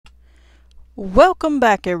Welcome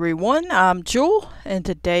back everyone, I'm Jewel, and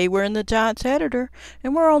today we're in the Giants editor,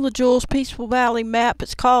 and we're on the Jewel's Peaceful Valley map.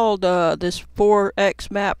 It's called this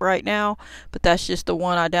 4X map right now, but that's just the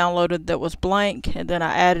one I downloaded that was blank, and then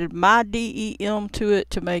I added my DEM to it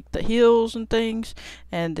to make the hills and things,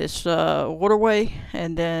 and this waterway,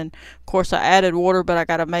 and then of course I added water, but I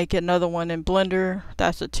gotta make another one in Blender.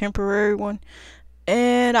 That's a temporary one.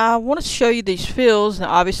 And I want to show you these fields. Now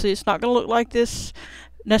obviously it's not going to look like this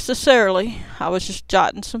necessarily. I was just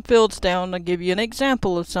jotting some fields down to give you an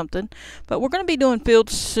example of something. But we're going to be doing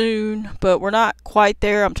fields soon, but we're not quite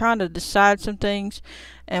there. I'm trying to decide some things,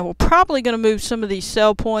 and we're probably going to move some of these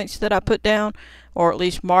cell points that I put down, or at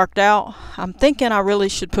least marked out. I'm thinking I really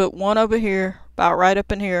should put one over here, about right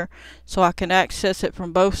up in here, so I can access it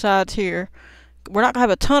from both sides here. We're not going to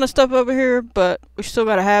have a ton of stuff over here, but we still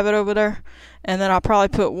got to have it over there. And then I'll probably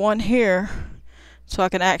put one here so I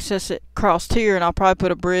can access it across here, and I'll probably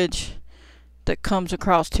put a bridge that comes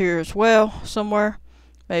across here as well somewhere,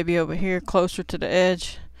 maybe over here closer to the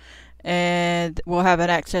edge, and we'll have an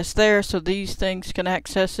access there so these things can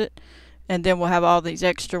access it, and then we'll have all these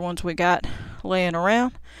extra ones we got laying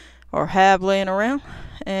around or have laying around.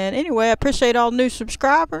 And anyway, I appreciate all new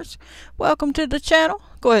subscribers. Welcome to the channel.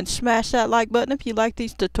 Go ahead and smash that like button if you like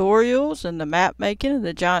these tutorials and the map making and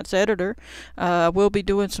the Giants editor. We'll be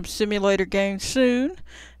doing some simulator games soon,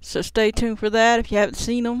 so stay tuned for that if you haven't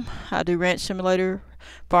seen them. I do Ranch Simulator,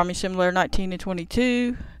 Farming Simulator 19 and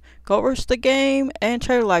 22, Goat Roast the Game, and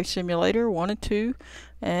Trailer Life Simulator 1 and 2,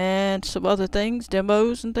 and some other things,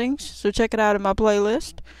 demos and things. So check it out in my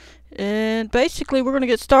playlist. And basically we're going to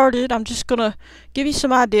get started. I'm just going to give you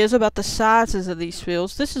some ideas about the sizes of these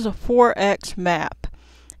fields. This is a 4X map.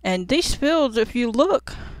 And these fields, if you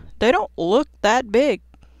look, they don't look that big.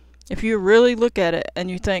 If you really look at it and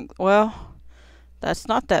you think, well, that's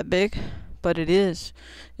not that big, but it is.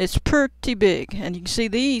 It's pretty big. And you can see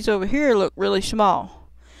these over here look really small.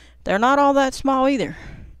 They're not all that small either.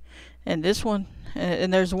 And this one,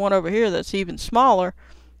 and there's one over here that's even smaller,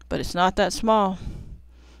 but it's not that small.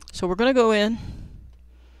 So we're going to go in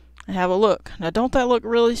and have a look. Now don't that look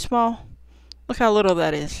really small? Look how little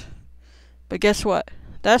that is. But guess what?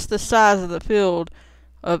 That's the size of the field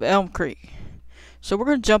of Elm Creek. So we're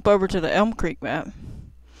going to jump over to the Elm Creek map.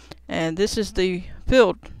 And this is the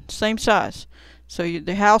field, same size. So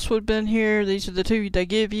the house would have been here. These are the two they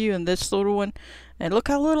give you, and this little one. And look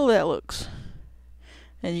how little that looks.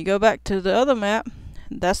 And you go back to the other map.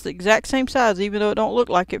 That's the exact same size, even though it don't look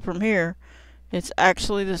like it from here. It's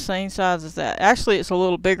actually the same size as that. Actually, it's a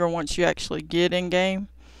little bigger once you actually get in game.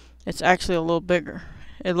 It's actually a little bigger.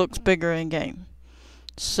 It looks bigger in game.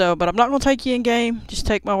 So, but I'm not going to take you in game. Just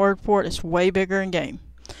take my word for it. It's way bigger in game.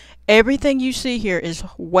 Everything you see here is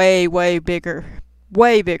way, way bigger.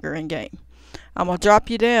 Way bigger in game. I'm going to drop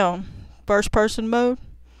you down first person mode.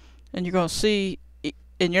 And you're going to see,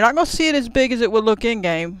 and you're not going to see it as big as it would look in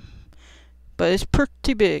game. But it's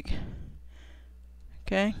pretty big.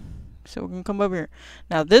 Okay. So we're going to come over here.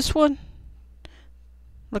 Now this one,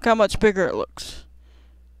 look how much bigger it looks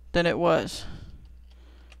than it was.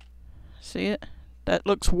 See it? That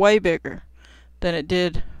looks way bigger than it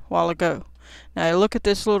did a while ago. Now look at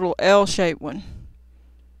this little L-shaped one.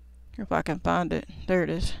 If I can find it. There it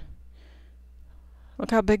is.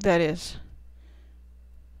 Look how big that is.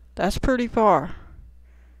 That's pretty far.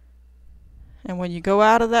 And when you go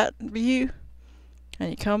out of that view and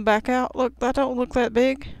you come back out, look, that don't look that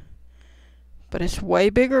big. But it's way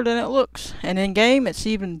bigger than it looks. And in game, it's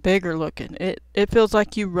even bigger looking. It feels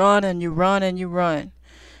like you run and you run and you run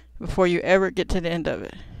before you ever get to the end of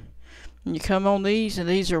it. And you come on these, and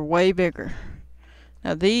these are way bigger.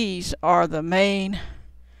 Now these are the main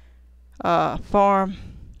farm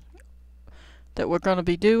that we're going to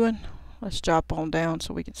be doing. Let's drop on down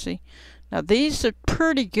so we can see. Now these are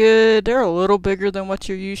pretty good. They're a little bigger than what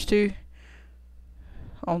you're used to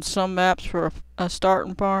on some maps for a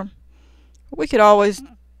starting farm. We could always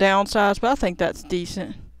downsize, but I think that's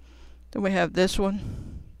decent. Then we have this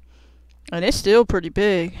one. And it's still pretty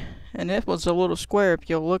big. And it was a little square if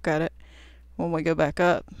you'll look at it when we go back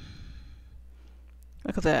up.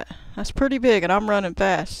 Look at that. That's pretty big, and I'm running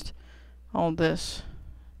fast on this.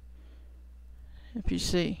 If you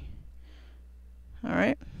see.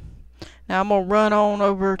 Alright. Now I'm going to run on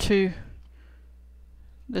over to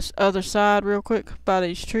this other side real quick by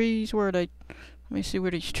these trees. Where are they? Let me see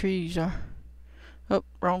where these trees are. Oh,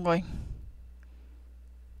 wrong way.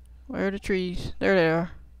 Where are the trees? There they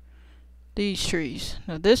are. These trees.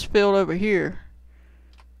 Now this field over here,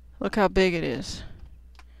 look how big it is.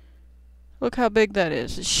 Look how big that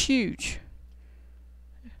is. It's huge.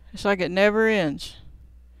 It's like it never ends.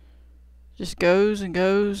 Just goes and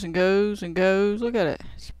goes and goes and goes. Look at it.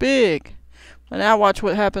 It's big. But now watch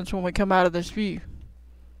what happens when we come out of this view.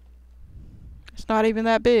 It's not even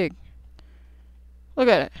that big. Look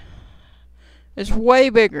at it. It's way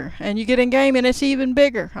bigger. And you get in game and it's even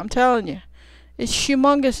bigger. I'm telling you. It's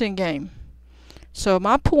humongous in game. So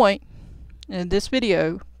my point in this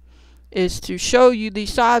video is to show you the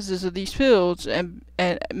sizes of these fields and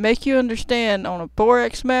make you understand on a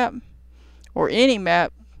 4X map or any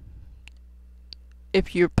map,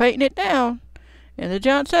 if you're painting it down in the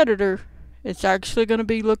Giants editor, it's actually going to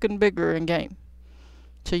be looking bigger in game.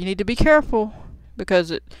 So you need to be careful because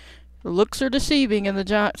the looks are deceiving in the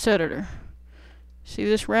Giants editor. See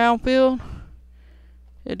this round field?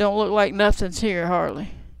 It don't look like nothing's here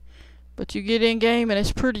hardly. But you get in game and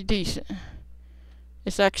it's pretty decent.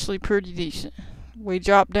 It's actually pretty decent. We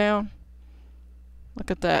drop down. Look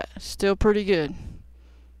at that. Still pretty good.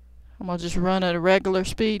 I'm going to just run at a regular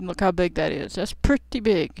speed and look how big that is. That's pretty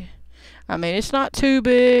big. I mean, it's not too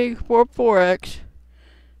big for 4X,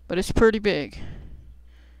 but it's pretty big.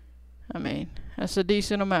 I mean, that's a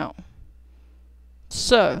decent amount.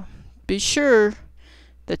 So, be sure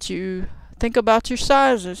that you think about your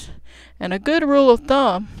sizes. And a good rule of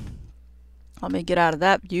thumb, let me get out of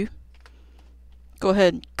that view. Go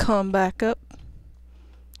ahead and come back up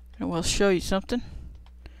and we'll show you something.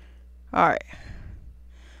 Alright.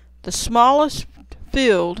 The smallest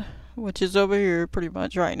field, which is over here pretty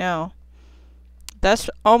much right now, that's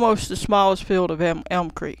almost the smallest field of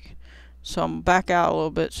Elm Creek. So I'm back out a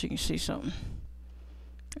little bit so you can see something.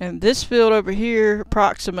 And this field over here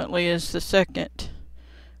approximately is the second,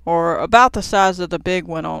 or about the size of the big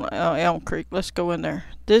one on Elm Creek. Let's go in there.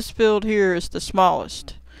 This field here is the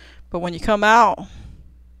smallest. But when you come out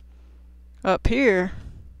up here,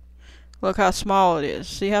 look how small it is.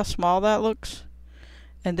 See how small that looks?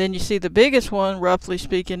 And then you see the biggest one, roughly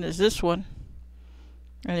speaking, is this one.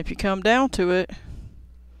 And if you come down to it,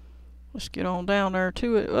 let's get on down there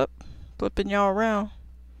to it. Up, flipping y'all around.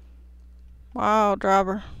 Wow,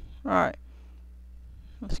 driver. Alright.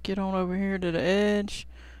 Let's get on over here to the edge.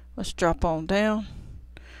 Let's drop on down.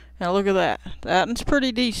 Now look at that. That one's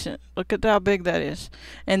pretty decent. Look at how big that is.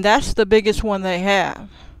 And that's the biggest one they have.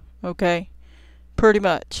 Okay? Pretty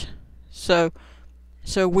much. So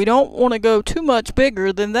we don't want to go too much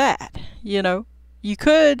bigger than that. You know? You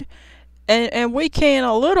could, and we can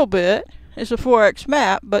a little bit. It's a 4X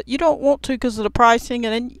map, but you don't want to because of the pricing.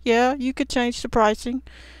 And then, yeah, you could change the pricing.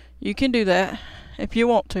 You can do that if you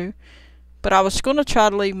want to. But I was going to try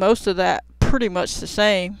to leave most of that pretty much the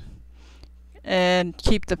same and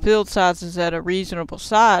keep the field sizes at a reasonable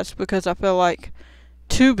size, because I feel like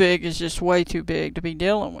too big is just way too big to be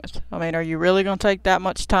dealing with. I mean, are you really going to take that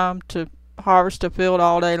much time to harvest a field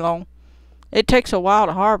all day long? It takes a while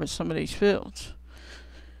to harvest some of these fields.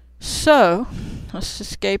 So let's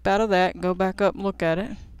escape out of that and go back up and look at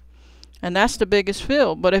it. And that's the biggest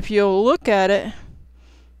field. But if you'll look at it,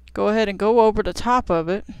 go ahead and go over the top of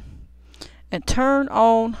it and turn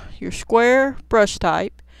on your square brush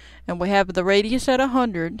type, and we have the radius at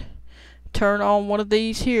 100. Turn on one of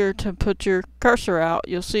these here to put your cursor out.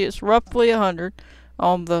 You'll see it's roughly 100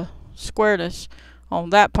 on the squareness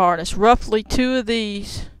on that part. It's roughly 2 of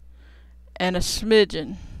these and a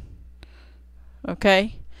smidgen.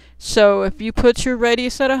 Okay? So if you put your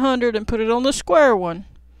radius at 100 and put it on the square one,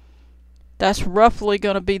 that's roughly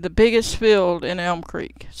going to be the biggest field in Elm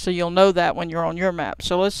Creek. So you'll know that when you're on your map.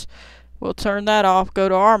 So we'll turn that off, go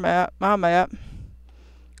to our map, my map.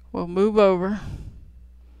 We'll move over.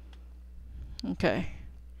 Okay.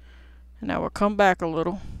 And now we'll come back a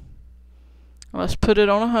little. Let's put it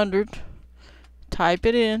on 100. Type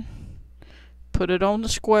it in. Put it on the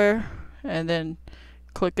square. And then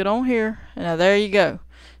click it on here. And now there you go.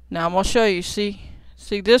 Now I'm going to show you. See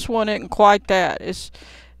this one isn't quite that.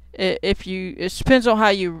 It depends on how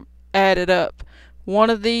you add it up. One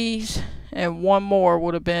of these and one more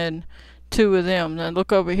would have been 2 of them. Now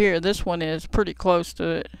look over here. This one is pretty close to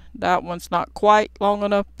it. That one's not quite long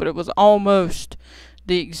enough, but it was almost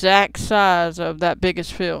the exact size of that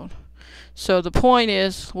biggest field. So the point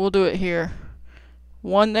is, we'll do it here.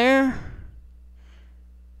 1 there,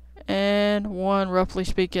 and 1 roughly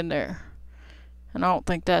speaking there. And I don't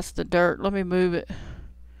think that's the dirt. Let me move it.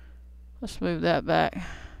 Let's move that back.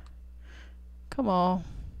 Come on.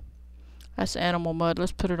 That's animal mud.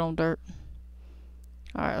 Let's put it on dirt.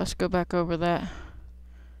 Alright, let's go back over that.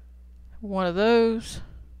 1 of those.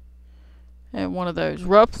 And 1 of those.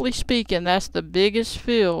 Roughly speaking, that's the biggest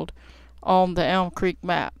field on the Elm Creek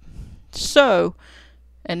map. So,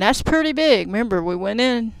 and that's pretty big. Remember, we went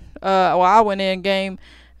in, I went in game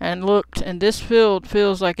and looked, and this field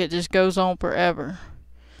feels like it just goes on forever.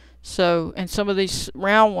 So, and some of these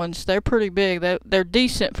round ones, they're pretty big. They're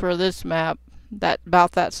decent for this map, that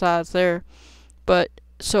about that size there. But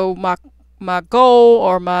so my goal,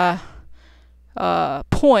 or my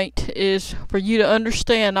point, is for you to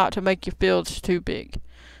understand not to make your fields too big.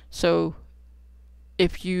 So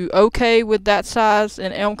if you okay with that size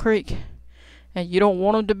in Elm Creek and you don't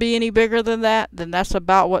want them to be any bigger than that, then that's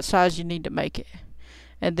about what size you need to make it.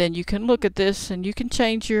 And then you can look at this and you can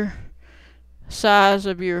change your size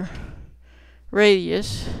of your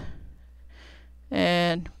radius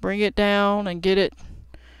and bring it down and get it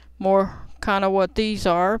more kind of what these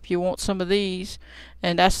are, if you want some of these.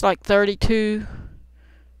 And that's like 32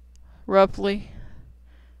 roughly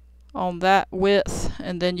on that width.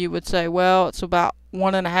 And then you would say, well, it's about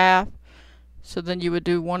 1.5, so then you would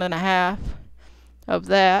do 1.5 of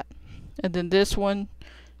that. And then this one,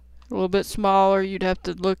 a little bit smaller, you'd have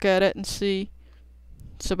to look at it and see.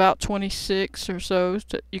 It's about 26 or so,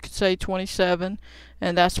 you could say 27,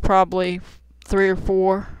 and that's probably 3 or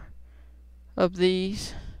 4 of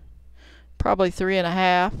these, probably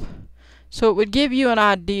 3.5. So it would give you an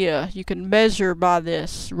idea. You can measure by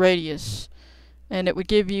this radius and it would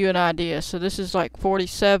give you an idea. So this is like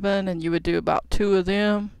 47, and you would do about 2 of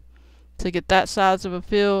them to get that size of a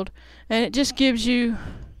field. And it just gives you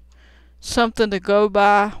something to go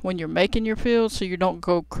by when you're making your field, so you don't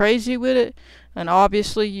go crazy with it. And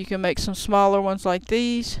obviously you can make some smaller ones like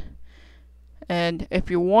these. And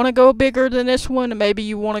if you want to go bigger than this one, maybe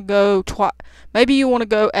you want to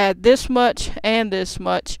go add this much and this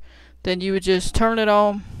much, then you would just turn it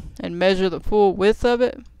on and measure the full width of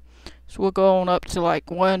it. So we'll go on up to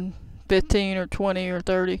like 115 or 20 or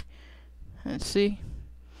 30 and see.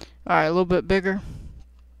 Alright, a little bit bigger,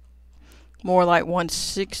 more like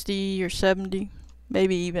 160 or 70,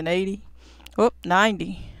 maybe even 80. Whoop,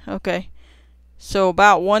 90. Okay, so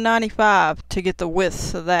about 195 to get the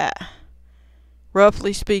width of that,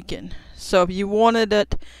 roughly speaking. So if you wanted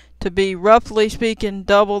it to be, roughly speaking,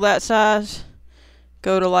 double that size,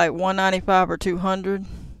 go to like 195 or 200.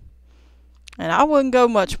 And I wouldn't go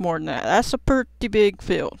much more than that. That's a pretty big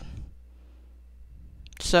field.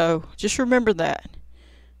 So just remember that.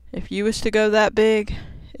 If you was to go that big,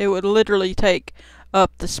 it would literally take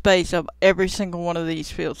up the space of every single one of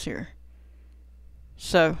these fields here.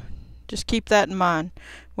 So just keep that in mind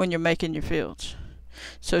when you're making your fields.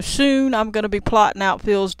 So soon I'm going to be plotting out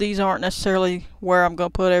fields. These aren't necessarily where I'm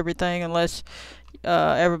going to put everything unless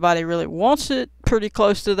everybody really wants it pretty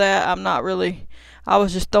close to that. I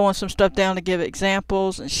was just throwing some stuff down to give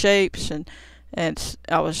examples and shapes, and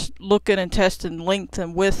I was looking and testing length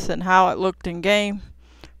and width and how it looked in game.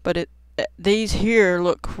 But these here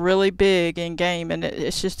look really big in game, and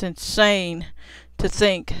it's just insane to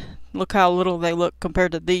think, look how little they look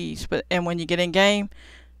compared to these. And when you get in game,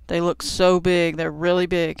 they look so big. They're really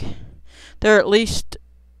big. They're at least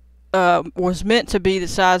was meant to be the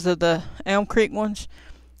size of the Elm Creek ones,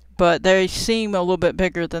 but they seem a little bit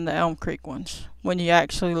bigger than the Elm Creek ones when you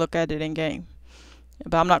actually look at it in game.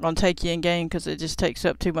 But I'm not going to take you in game because it just takes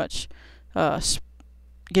up too much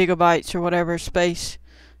gigabytes or whatever space,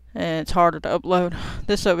 and it's harder to upload.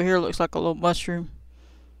 This over here looks like a little mushroom.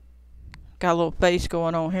 Got a little face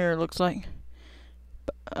going on here, it looks like.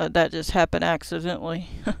 That just happened accidentally.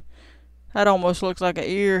 That almost looks like an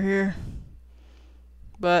ear here.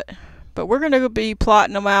 But we're going to be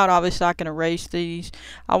plotting them out. Obviously I can erase these.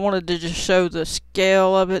 I wanted to just show the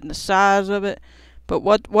scale of it and the size of it. But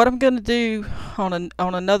what I'm going to do on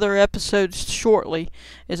another episode shortly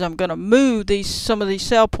is I'm going to move some of these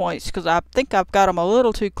cell points, because I think I've got them a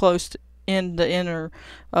little too close in the inner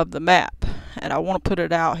of the map, and I want to put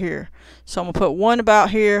it out here. So I'm going to put one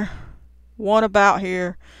about here, one about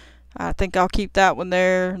here. I think I'll keep that one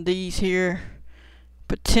there, these here.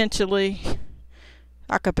 Potentially,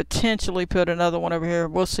 I could potentially put another one over here.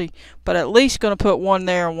 We'll see. But at least going to put one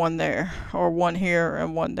there and one there, or one here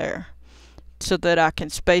and one there, so that I can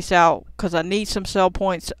space out, because I need some cell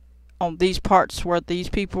points on these parts where these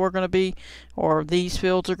people are going to be, or these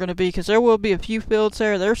fields are going to be, because there will be a few fields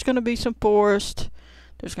there. There's going to be some forest.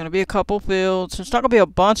 There's going to be a couple fields. It's not going to be a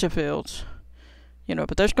bunch of fields,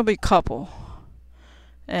 but there's going to be a couple.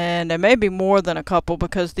 And there may be more than a couple,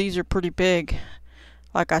 because these are pretty big.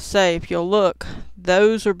 Like I say, if you'll look,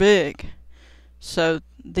 those are big. So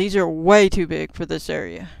these are way too big for this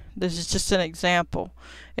area. This is just an example.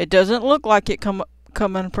 It doesn't look like it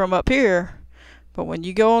coming from up here, but when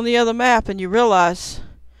you go on the other map and you realize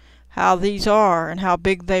how these are and how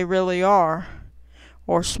big they really are,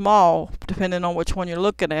 or small, depending on which one you're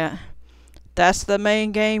looking at, that's the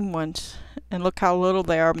main game ones. And look how little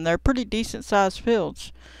they are, and they're pretty decent sized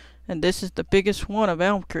fields. And this is the biggest one of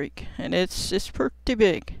Elm Creek, and it's pretty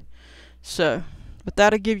big. So, but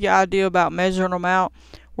that'll give you an idea about measuring them out.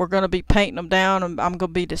 We're going to be painting them down, and I'm going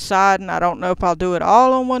to be deciding. I don't know if I'll do it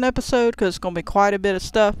all on one episode because it's going to be quite a bit of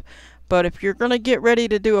stuff. But if you're going to get ready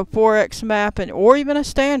to do a 4X map or even a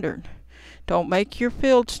standard, don't make your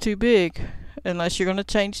fields too big unless you're going to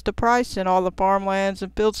change the price and all the farmlands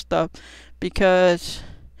and field stuff, because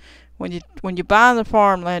when you buy the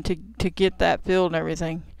farmland to get that field and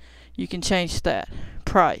everything, you can change that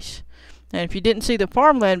price. And if you didn't see the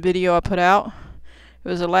farmland video I put out, it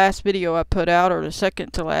was the last video I put out, or the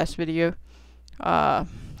second to last video,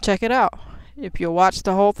 check it out. If you'll watch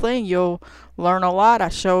the whole thing, you'll learn a lot. I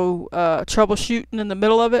show troubleshooting in the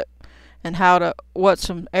middle of it, and what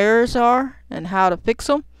some errors are and how to fix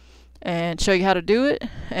them, and show you how to do it,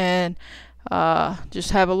 and just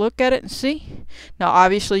have a look at it and see. Now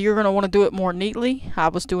obviously you're going to want to do it more neatly. I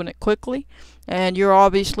was doing it quickly, and you're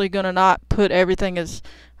obviously going to not put everything as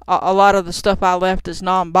a lot of the stuff I left is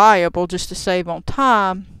non-buyable just to save on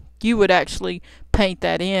time. You would actually paint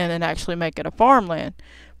that in and actually make it a farmland.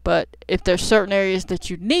 But if there's certain areas that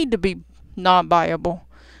you need to be non-buyable,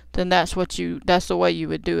 then that's the way you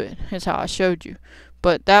would do it, is how I showed you.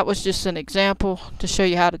 But that was just an example to show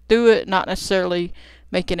you how to do it, not necessarily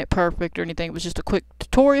making it perfect or anything. It was just a quick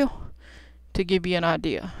tutorial to give you an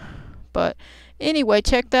idea. But anyway,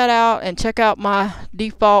 check that out, and check out my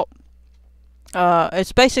default.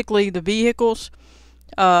 It's basically the vehicles.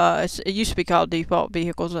 It used to be called default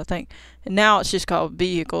vehicles, I think, and now it's just called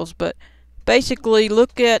vehicles. But basically,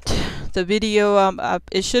 look at the video.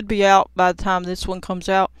 It should be out by the time this one comes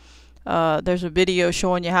out. There's a video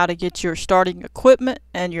showing you how to get your starting equipment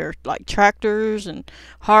and your tractors and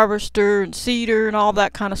harvester and seeder and all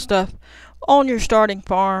that kind of stuff on your starting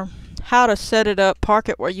farm. How to set it up, park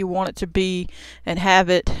it where you want it to be, and have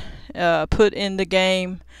it put in the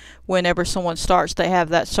game. Whenever someone starts, they have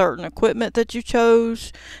that certain equipment that you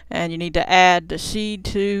chose, and you need to add the seed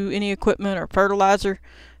to any equipment or fertilizer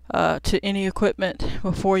to any equipment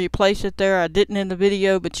before you place it there. I didn't in the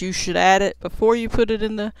video, but you should add it before you put it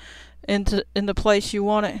in the place you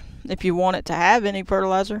want it, if you want it to have any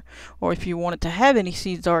fertilizer, or if you want it to have any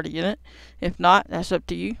seeds already in it. If not, that's up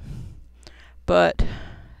to you. But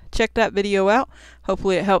check that video out.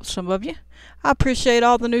 Hopefully it helps some of you. I appreciate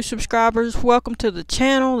all the new subscribers. Welcome to the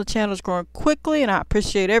channel. The channel is growing quickly, and I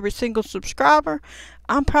appreciate every single subscriber.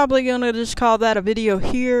 I'm probably going to just call that a video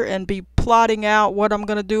here and be plotting out what I'm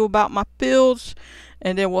going to do about my fields,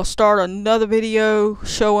 and then we'll start another video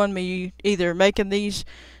showing me either making these,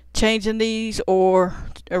 changing these, or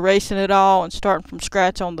erasing it all and starting from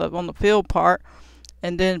scratch on the field part,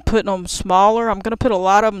 and then putting them smaller. I'm going to put a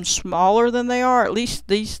lot of them smaller than they are, at least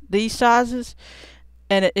these sizes.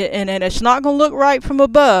 And it's not going to look right from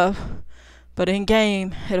above, but in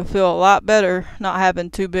game it'll feel a lot better not having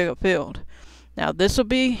too big a field. Now this will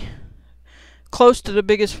be close to the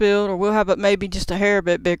biggest field, or we'll have it maybe just a hair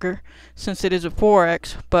bit bigger since it is a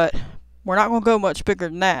 4X, but we're not going to go much bigger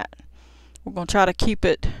than that. We're going to try to keep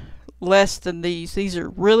it less than these. These are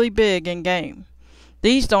really big in game.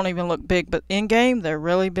 These don't even look big, but in game they're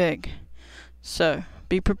really big. So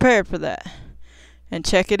be prepared for that. And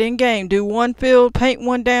check it in game. Do one field, paint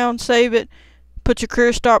one down, save it, put your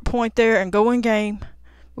career start point there, and go in game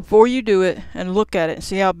before you do it, and look at it and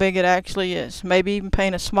see how big it actually is. Maybe even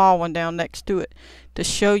paint a small one down next to it to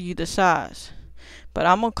show you the size. But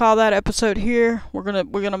I'm gonna call that episode here. We're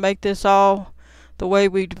gonna make this all the way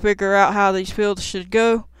we figure out how these fields should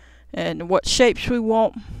go and what shapes we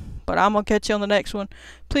want. But I'm going to catch you on the next one.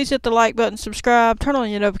 Please hit the like button, subscribe, turn on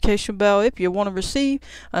your notification bell if you want to receive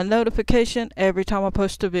a notification every time I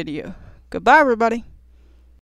post a video. Goodbye, everybody.